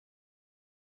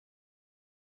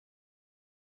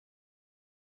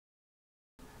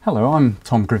Hello, I'm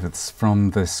Tom Griffiths from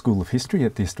the School of History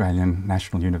at the Australian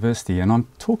National University, and I'm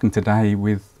talking today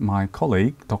with my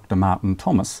colleague, Dr. Martin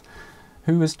Thomas,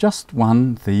 who has just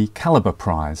won the Calibre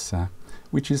Prize,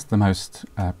 which is the most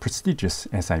prestigious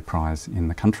essay prize in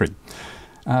the country.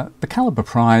 The Calibre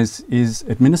Prize is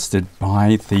administered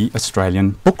by the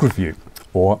Australian Book Review,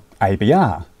 or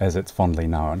ABR as it's fondly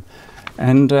known.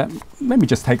 And let me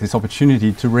just take this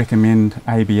opportunity to recommend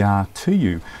ABR to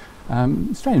you.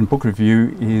 Australian Book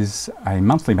Review is a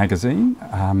monthly magazine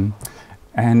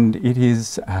and it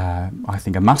is, I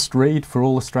think, a must-read for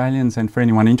all Australians and for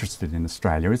anyone interested in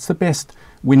Australia. It's the best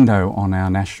window on our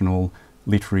national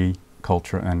literary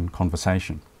culture and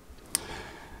conversation.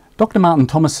 Dr. Martin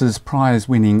Thomas's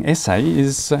prize-winning essay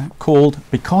is called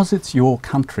Because It's Your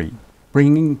Country,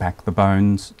 Bringing Back the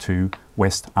Bones to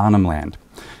West Arnhem Land.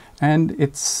 And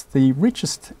it's the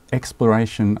richest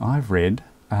exploration I've read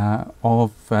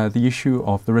of the issue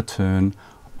of the return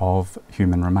of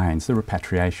human remains, the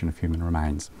repatriation of human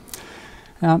remains.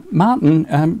 Now,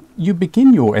 Martin, you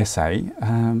begin your essay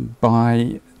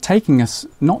by taking us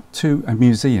not to a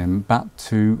museum but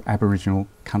to Aboriginal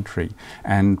country,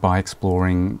 and by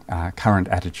exploring current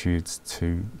attitudes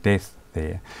to death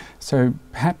there. So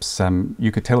perhaps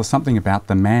you could tell us something about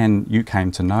the man you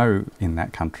came to know in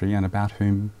that country and about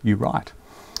whom you write.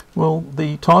 Well,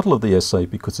 the title of the essay,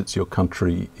 Because It's Your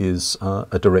Country, is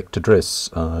a direct address,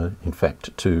 in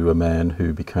fact, to a man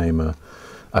who became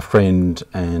a friend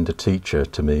and a teacher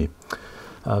to me.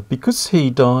 Because he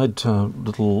died a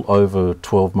little over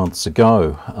 12 months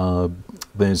ago,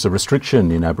 there's a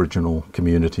restriction in Aboriginal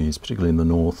communities, particularly in the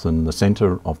north and the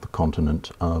centre of the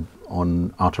continent,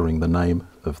 on uttering the name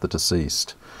of the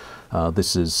deceased.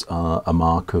 This is a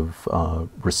mark of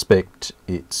respect.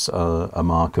 It's a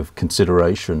mark of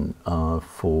consideration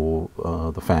for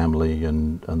the family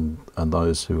and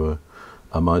those who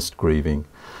are most grieving.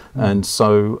 And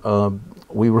so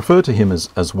we refer to him as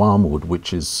Warmwood,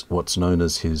 which is what's known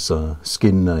as his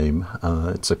skin name.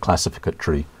 It's a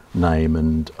classificatory name,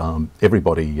 and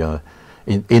everybody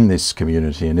in this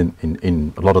community and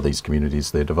in a lot of these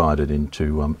communities, they're divided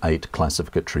into 8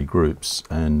 classificatory groups.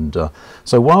 And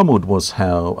so Warmwood was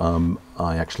how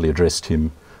I actually addressed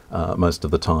him most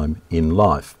of the time in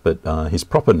life, but his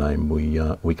proper name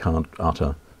we can't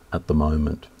utter at the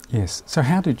moment. Yes. So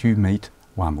how did you meet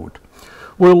Warmwood?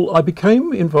 Well, I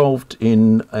became involved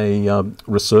in a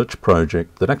research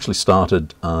project that actually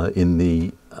started in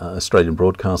the Australian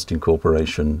Broadcasting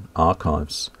Corporation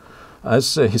archives.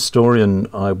 As a historian,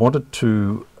 I wanted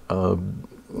to,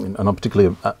 and I'm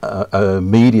particularly a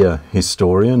media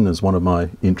historian as one of my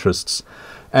interests,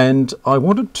 and I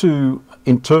wanted to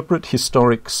interpret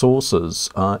historic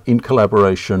sources in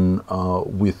collaboration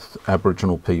with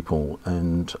Aboriginal people.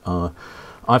 And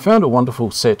I found a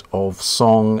wonderful set of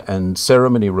song and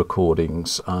ceremony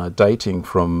recordings dating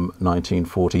from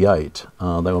 1948.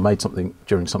 They were made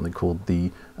during something called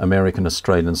the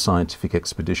American-Australian Scientific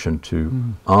Expedition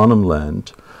to Arnhem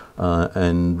Land,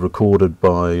 and recorded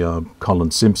by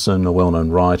Colin Simpson, a well-known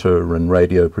writer and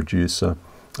radio producer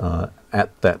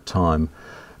at that time.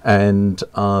 And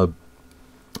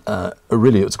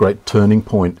really it was a great turning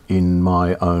point in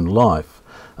my own life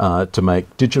to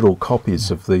make digital copies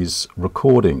of these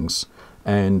recordings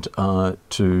and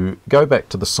to go back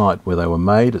to the site where they were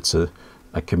made. It's a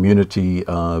community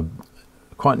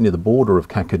quite near the border of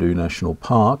Kakadu National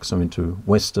Park, so into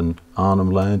Western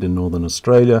Arnhem Land in Northern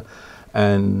Australia,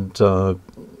 and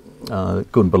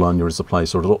Gunbalanya is a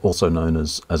place also known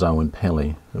as Owen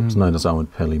Pelly. It was known as Owen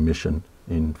Pelly Mission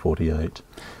in 48.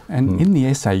 And in the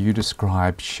essay you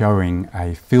described showing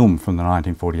a film from the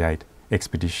 1948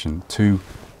 expedition to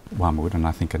Warmwood and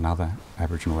I think another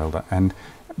Aboriginal elder. And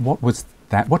what was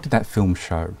that? What did that film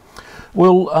show?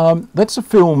 Well, that's a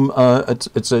film.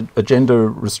 It's a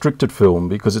gender-restricted film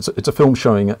because it's a film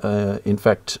showing, in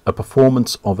fact, a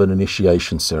performance of an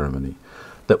initiation ceremony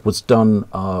that was done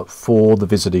for the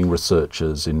visiting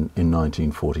researchers in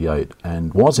 1948,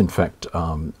 and was in fact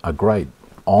a great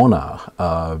honour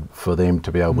for them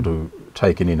to be able to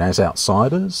taken in as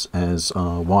outsiders, as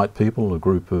white people, a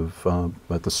group of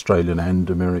both Australian and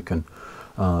American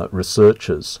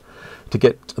researchers,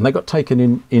 and they got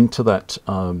taken into that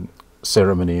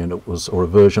ceremony, and it was, or a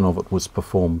version of it was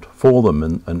performed for them,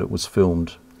 and it was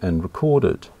filmed and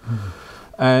recorded.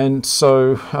 And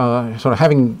so, sort of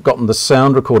having gotten the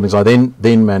sound recordings, I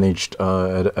then managed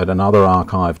at another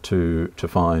archive to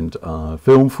find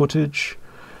film footage,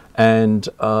 and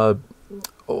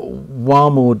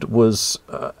Warmwood was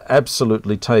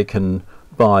absolutely taken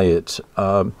by it,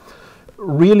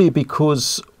 really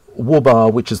because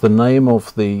Wubba, which is the name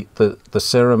of the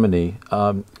ceremony,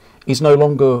 is no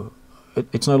longer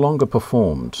it's no longer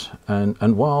performed.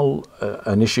 And while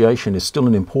initiation is still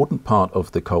an important part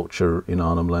of the culture in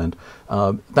Arnhem Land,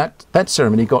 that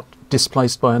ceremony got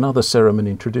displaced by another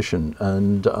ceremony and tradition.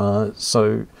 And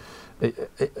so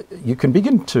you can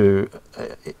begin to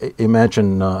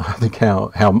imagine, I think,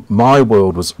 how my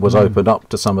world was opened up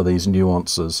to some of these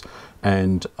nuances,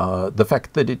 and the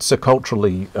fact that it's a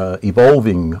culturally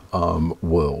evolving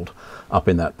world up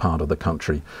in that part of the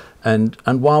country. And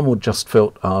Wormwood just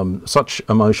felt such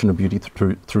emotion and beauty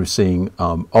through seeing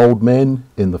old men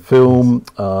in the film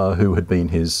who had been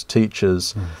his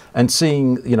teachers, and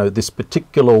seeing, you know, this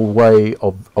particular way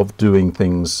of doing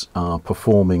things,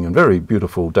 performing and very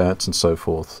beautiful dance and so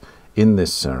forth in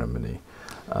this ceremony.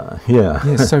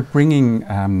 Yes, so bringing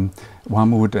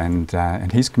Wormwood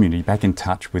and his community back in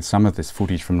touch with some of this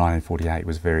footage from 1948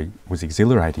 was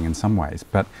exhilarating in some ways,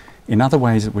 but in other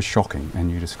ways it was shocking, and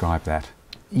you described that.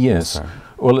 Yes. Also.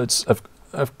 Well, it's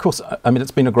of course, I mean,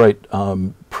 it's been a great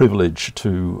privilege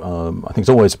to, I think it's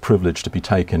always a privilege to be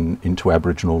taken into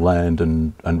Aboriginal land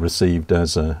and received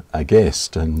as a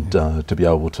guest, and to be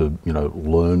able to, you know,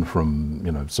 learn from,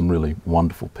 you know, some really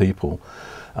wonderful people,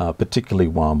 particularly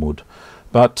Wormwood.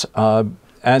 But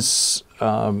as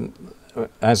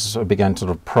I began to sort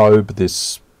of probe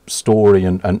this story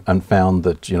and found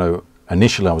that, you know,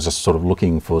 initially I was just sort of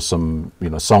looking for some, you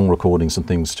know, song recordings and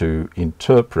things to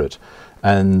interpret,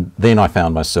 and then I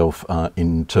found myself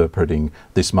interpreting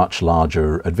this much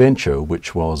larger adventure,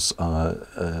 which was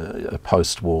a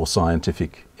post-war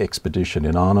scientific expedition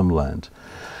in Arnhem Land.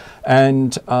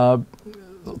 And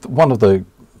one of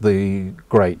the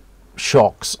great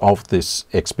shocks of this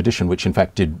expedition, which in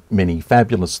fact did many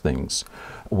fabulous things,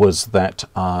 was that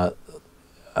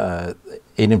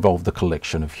it involved the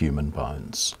collection of human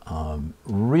bones,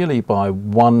 really by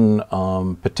one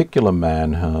particular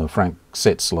man, Frank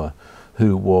Setzler,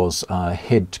 who was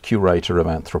head curator of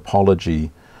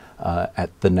anthropology at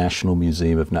the National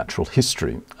Museum of Natural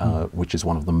History, which is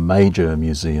one of the major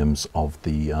museums of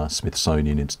the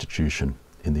Smithsonian Institution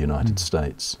in the United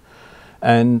States.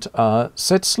 And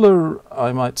Setzler,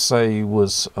 I might say,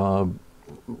 was,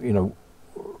 you know,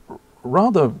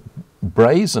 rather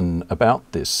brazen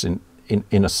about this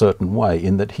in a certain way,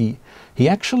 in that he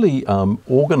actually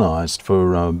organised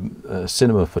for a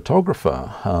cinema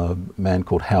photographer, a man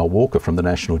called Hal Walker from the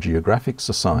National Geographic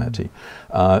Society,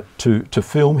 to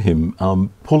film him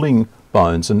pulling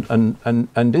bones, and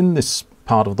in this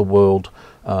part of the world,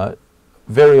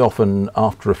 very often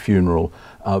after a funeral,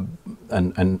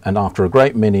 and after a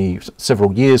great many,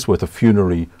 several years worth of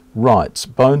funerary rites,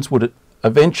 bones would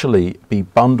eventually be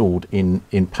bundled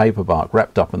in paper bark,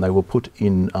 wrapped up, and they were put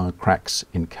in cracks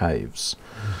in caves.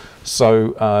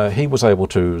 So he was able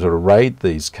to sort of raid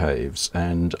these caves,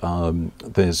 and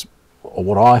there's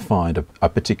what I find a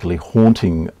particularly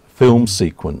haunting film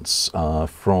sequence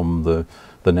from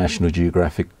the National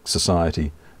Geographic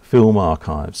Society film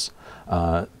archives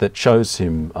that shows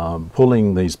him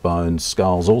pulling these bones,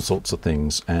 skulls, all sorts of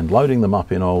things, and loading them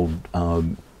up in old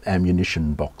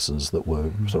ammunition boxes that were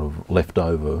sort of left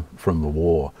over from the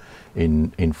war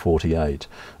in 48.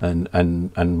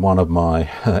 And one of my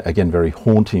again very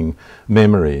haunting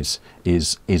memories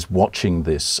is watching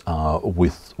this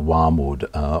with Wormwood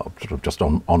sort of just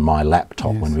on my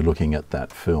laptop when we're looking at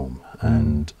that film.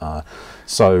 And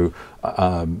so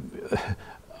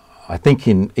I think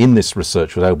in this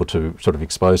research was able to sort of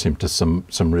expose him to some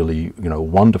really, you know,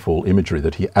 wonderful imagery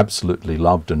that he absolutely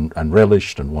loved and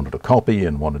relished and wanted to copy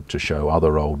and wanted to show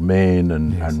other old men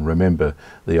and remember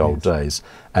the old days.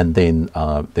 And then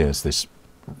there's this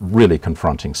really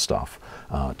confronting stuff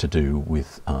to do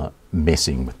with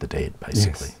messing with the dead,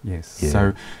 basically. Yes.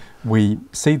 So we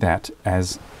see that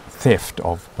as theft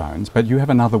of bones, but you have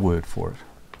another word for it.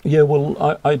 Yeah,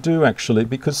 well, I do actually,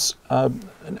 because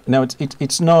now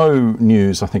it's no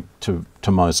news, I think, to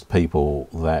most people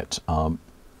that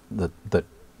that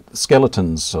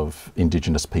skeletons of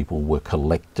Indigenous people were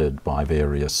collected by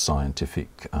various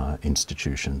scientific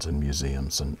institutions and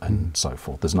museums and so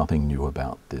forth. There's nothing new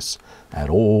about this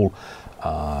at all.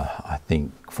 I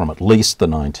think from at least the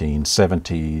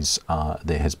 1970s,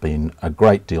 there has been a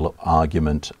great deal of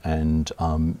argument and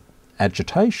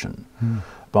agitation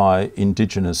by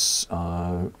Indigenous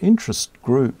interest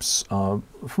groups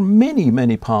from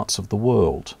many parts of the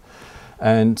world.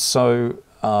 And so,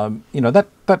 you know,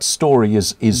 that story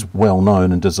is well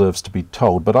known and deserves to be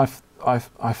told, but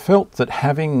I felt that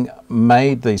having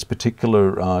made these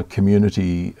particular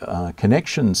community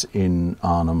connections in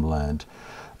Arnhem Land,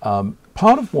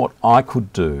 part of what I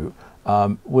could do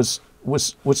was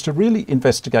to really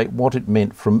investigate what it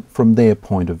meant from their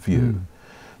point of view.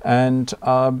 And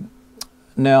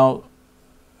now,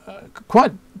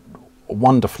 quite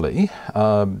wonderfully,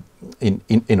 in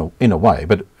a way,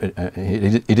 but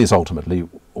it is ultimately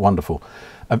wonderful.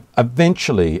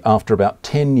 Eventually, after about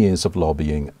 10 years of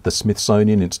lobbying, the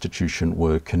Smithsonian Institution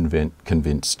were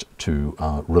convinced to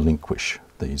relinquish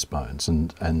these bones,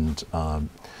 and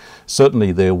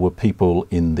certainly there were people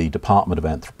in the Department of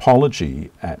Anthropology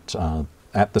at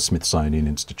the Smithsonian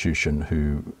Institution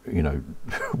who,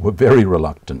 were very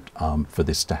reluctant for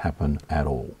this to happen at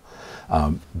all.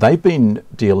 They've been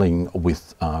dealing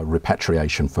with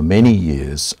repatriation for many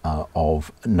years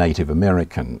of Native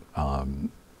American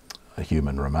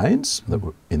human remains that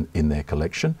were in their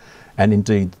collection, and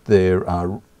indeed they're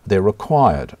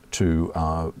required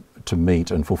to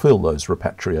meet and fulfil those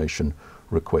repatriation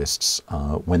requests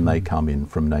when they come in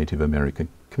from Native American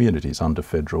communities under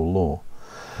federal law.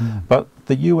 But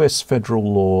the US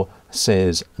federal law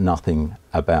says nothing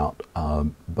about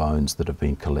bones that have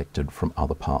been collected from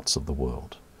other parts of the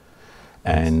world.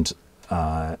 And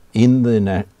in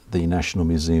the National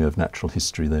Museum of Natural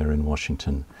History there in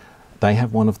Washington, they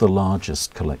have one of the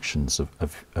largest collections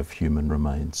of human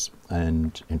remains.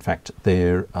 And in fact,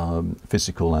 their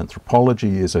physical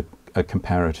anthropology is a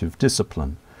comparative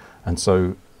discipline. And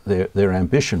so their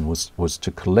ambition was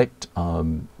to collect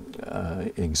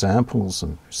examples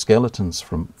and skeletons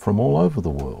from all over the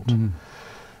world.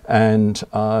 And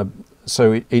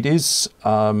so it's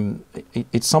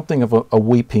something of a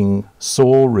weeping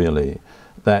sore, really,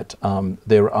 that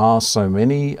there are so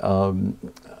many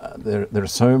there are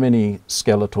so many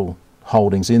skeletal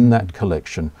holdings in that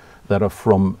collection that are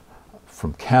from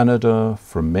Canada,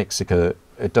 from Mexico.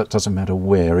 It doesn't matter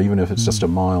where, even if it's just a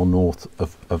mile north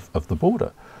of the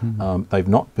border. They've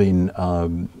not been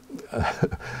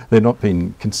they're not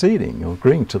been conceding or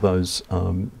agreeing to those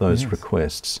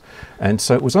requests. And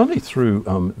so it was only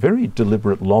through very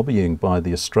deliberate lobbying by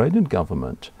the Australian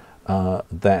government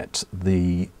that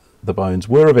the bones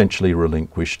were eventually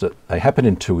relinquished. They happened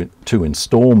in two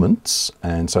instalments,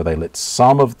 and so they let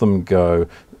some of them go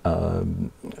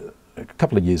a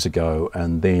couple of years ago,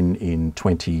 and then in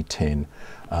 2010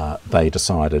 they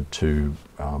decided to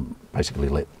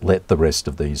basically let the rest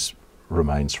of these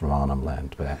remains from Arnhem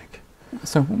Land back.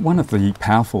 So one of the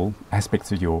powerful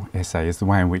aspects of your essay is the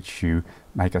way in which you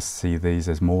make us see these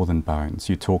as more than bones.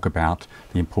 You talk about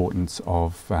the importance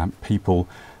of people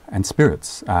and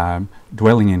spirits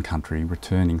dwelling in country,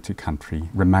 returning to country,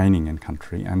 remaining in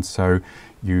country, and so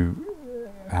you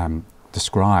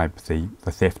describe the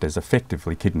theft as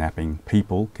effectively kidnapping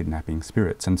people, kidnapping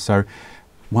spirits. And so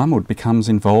Wormwood becomes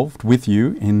involved with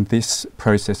you in this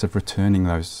process of returning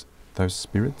those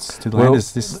spirits to the land.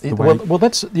 Is this the way? Well,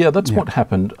 that's what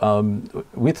happened.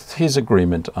 With his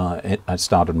agreement, I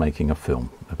started making a film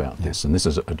about this, and this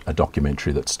is a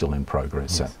documentary that's still in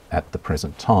progress at the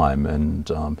present time. And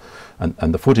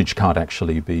the footage can't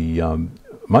actually be.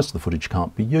 Most of the footage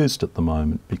can't be used at the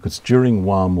moment because during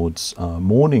Wormwood's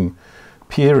mourning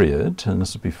period, and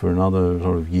this will be for another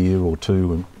sort of year or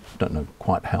two, and don't know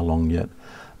quite how long yet.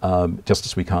 Just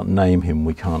as we can't name him,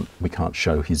 we can't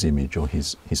show his image or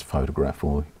his photograph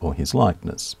or his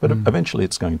likeness. But eventually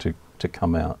it's going to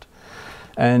come out.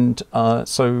 And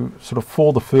so sort of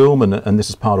for the film, and this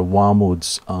is part of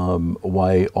Wormwood's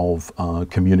way of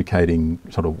communicating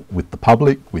sort of with the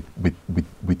public,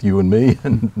 with you and me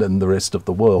and the rest of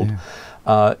the world,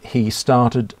 he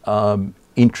started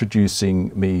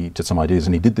introducing me to some ideas,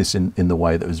 and he did this in the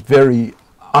way that was very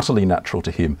utterly natural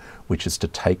to him, which is to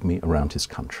take me around his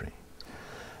country.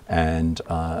 And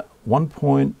one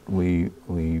point we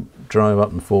drove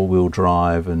up in four-wheel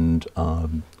drive and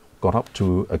got up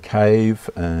to a cave,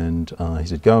 and he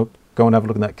said, go and have a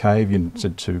look in that cave. You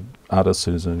said to Addis,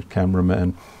 who's a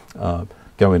cameraman,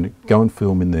 go and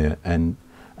film in there. And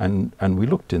we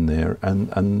looked in there,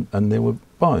 and there were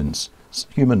bones,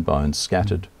 human bones,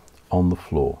 scattered on the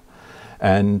floor.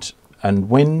 And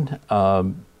when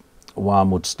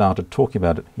Wormwood started talking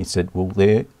about it, he said, well,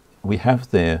 we have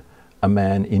there a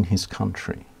man in his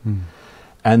country.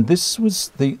 And this was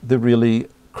the really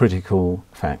critical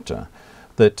factor,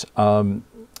 that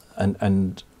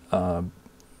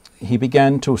he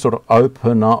began to sort of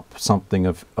open up something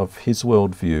of his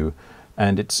worldview,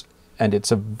 and it's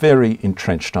a very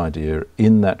entrenched idea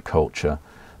in that culture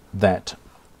that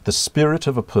the spirit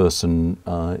of a person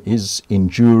is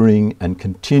enduring and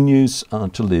continues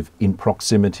to live in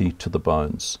proximity to the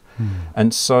bones.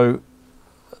 And so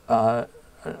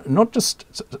not just,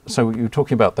 so you're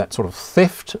talking about that sort of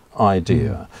theft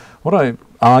idea. What I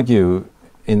argue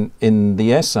in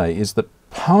the essay is that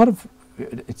part of,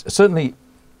 certainly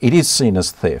it is seen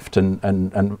as theft, and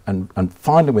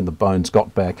finally when the bones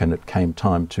got back and it came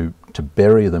time to to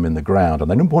bury them in the ground. And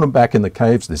they didn't put them back in the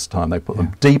caves this time. They put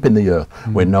them deep in the earth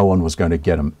where no one was going to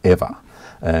get them ever.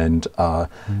 And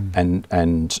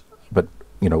but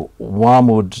you know,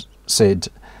 Wormwood said,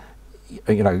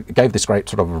 you know, gave this great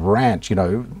sort of rant, you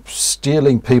know,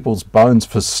 stealing people's bones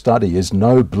for study is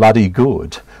no bloody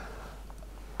good.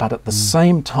 But at the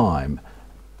same time,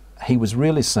 he was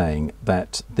really saying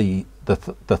that the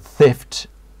theft,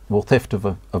 well, theft of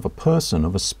a person,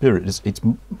 of a spirit,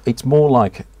 it's more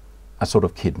like a sort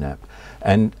of kidnap,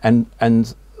 and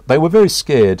they were very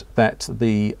scared that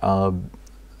the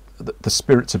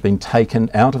spirits had been taken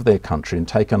out of their country and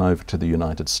taken over to the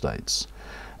United States,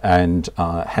 and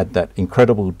had that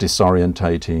incredible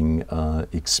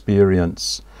disorientating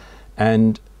experience.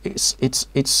 And it's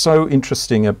so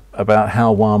interesting about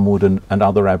how Wormwood and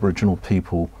other Aboriginal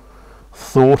people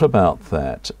thought about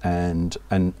that, and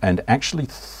actually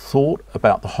thought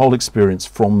about the whole experience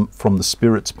from the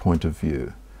spirit's point of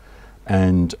view.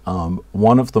 And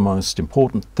one of the most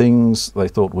important things they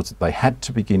thought was that they had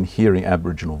to begin hearing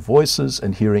Aboriginal voices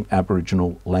and hearing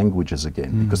Aboriginal languages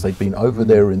again, because they'd been over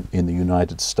there in the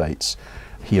United States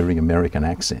hearing American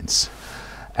accents.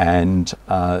 And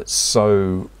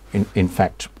so in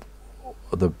fact,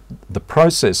 the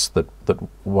process that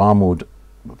Wormwood,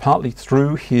 partly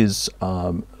through his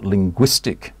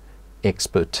linguistic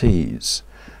expertise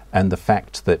and the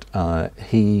fact that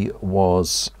he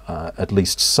was at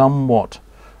least somewhat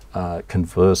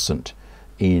conversant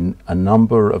in a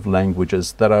number of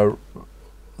languages that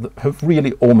have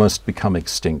really almost become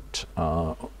extinct,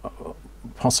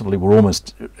 possibly were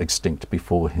almost extinct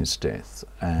before his death,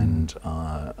 and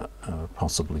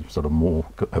possibly sort of more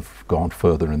have gone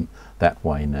further in that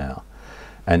way now.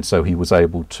 And so he was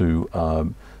able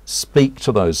to speak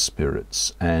to those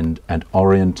spirits and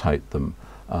orientate them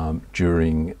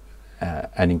during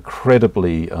an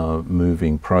incredibly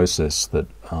moving process that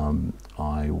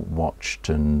I watched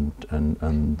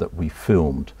and that we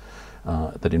filmed,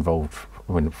 that involved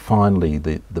when finally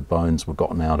the bones were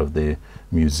gotten out of their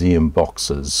museum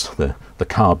boxes, the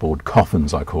cardboard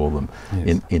coffins I call them,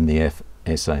 yes, in the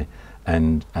essay,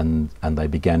 and they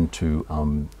began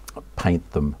to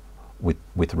paint them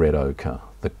with red ochre.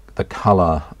 The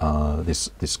colour,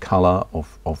 this colour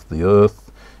of the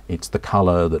earth, it's the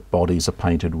colour that bodies are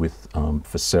painted with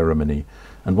for ceremony.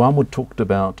 And Wormwood talked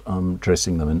about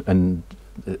dressing them, and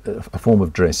a form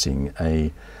of dressing.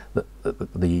 They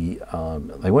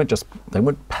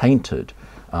weren't painted.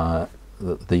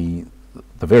 The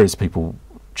various people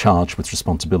charged with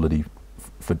responsibility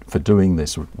for doing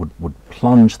this would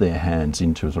plunge their hands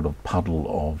into a sort of puddle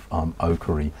of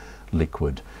ochre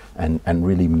liquid and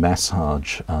really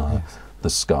massage yes, the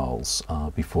skulls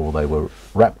before they were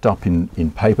wrapped up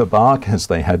in paper bark, as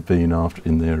they had been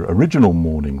in their original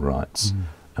mourning rites,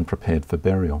 and prepared for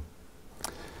burial.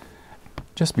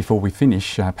 Just before we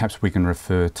finish, perhaps we can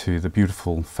refer to the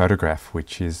beautiful photograph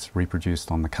which is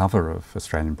reproduced on the cover of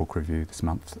Australian Book Review this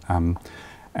month.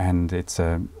 And it's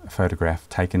a photograph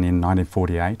taken in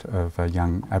 1948 of a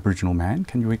young Aboriginal man.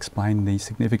 Can you explain the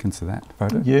significance of that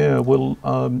photo? Yeah, well,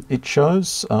 it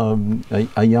shows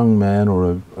a young man,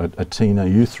 or a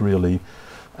teenage youth really,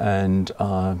 and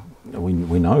we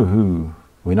know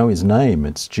his name.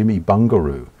 It's Jimmy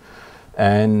Bungaroo,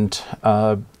 and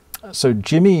so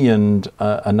Jimmy and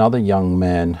another young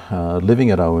man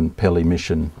living at Owenpelly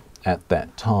Mission at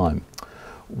that time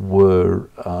were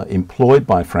employed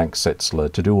by Frank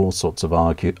Setzler to do all sorts of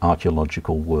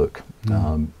archaeological work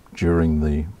during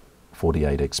the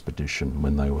 48 expedition,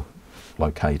 when they were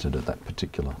located at that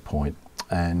particular point.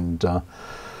 And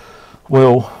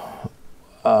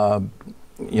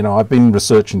you know, I've been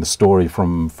researching the story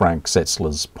from Frank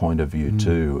Setzler's point of view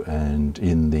too, and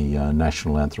in the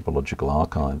National Anthropological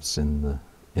Archives in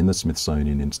the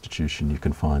Smithsonian Institution you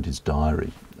can find his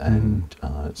diary, and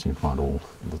so you can find all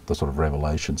the sort of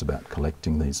revelations about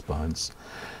collecting these bones.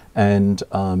 And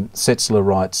Setzler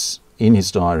writes in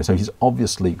his diary, so he's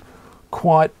obviously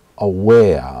quite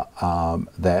aware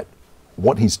that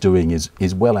what he's doing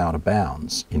is well out of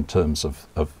bounds in terms of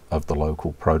the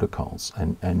local protocols.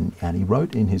 And he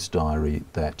wrote in his diary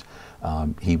that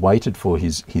he waited for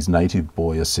his native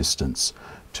boy assistants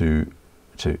to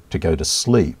go to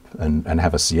sleep and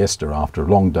have a siesta after a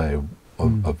long day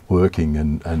of working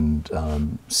and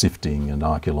sifting and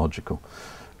archaeological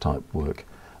type work,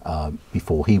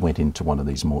 before he went into one of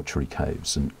these mortuary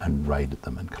caves and raided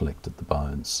them and collected the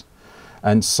bones.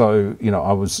 And so, you know,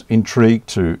 I was intrigued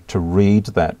to read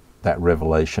that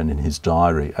revelation in his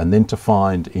diary, and then to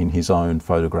find in his own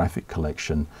photographic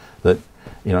collection that,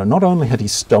 you know, not only had he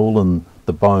stolen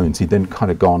the bones, he'd then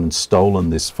kind of gone and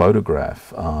stolen this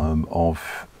photograph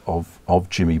of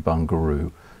Jimmy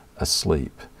Bungaroo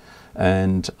asleep.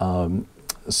 And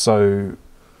so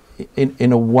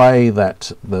in a way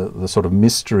that the sort of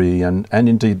mystery and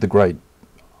indeed the great,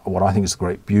 what I think is the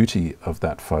great beauty of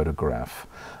that photograph,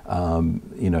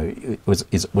 you know, it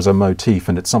was a motif,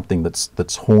 and it's something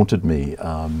that's haunted me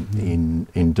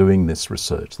in doing this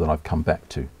research, that I've come back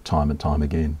to time and time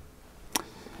again.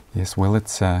 Yes, well,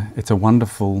 it's a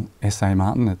wonderful essay,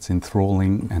 Martin. It's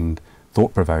enthralling and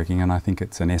thought-provoking, and I think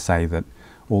it's an essay that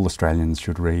all Australians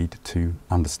should read to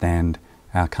understand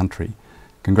our country.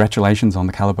 Congratulations on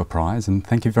the Calibre Prize, and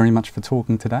thank you very much for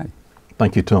talking today.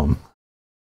 Thank you, Tom.